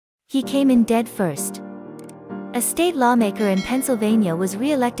He came in dead first. A state lawmaker in Pennsylvania was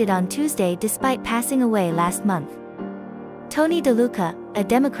re-elected on Tuesday despite passing away last month. Tony DeLuca, a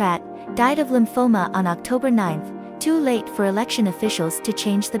Democrat, died of lymphoma on October 9, too late for election officials to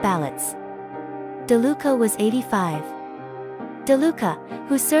change the ballots. DeLuca was 85. DeLuca,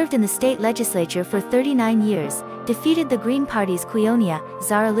 who served in the state legislature for 39 years, defeated the Green Party's Queonia,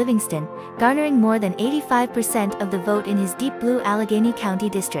 Zarah Livingston, garnering more than 85% of the vote in his deep blue Allegheny County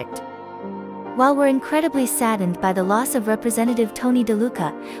district. While we're incredibly saddened by the loss of Representative Tony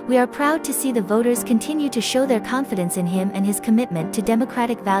DeLuca, we are proud to see the voters continue to show their confidence in him and his commitment to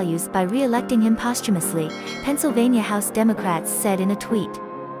democratic values by re-electing him posthumously, Pennsylvania House Democrats said in a tweet.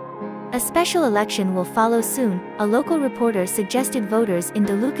 A special election will follow soon. A local reporter suggested voters in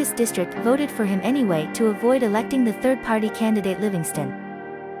DeLuca's district voted for him anyway to avoid electing the third-party candidate Livingston.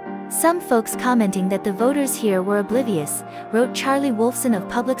 Some folks commenting that the voters here were oblivious, wrote Charlie Wolfson of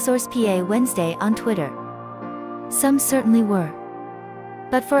Public Source PA Wednesday on Twitter. Some certainly were.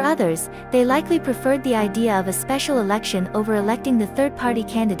 But for others, they likely preferred the idea of a special election over electing the third-party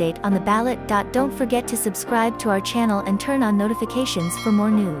candidate on the ballot. Don't forget to subscribe to our channel and turn on notifications for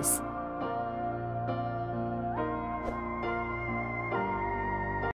more news.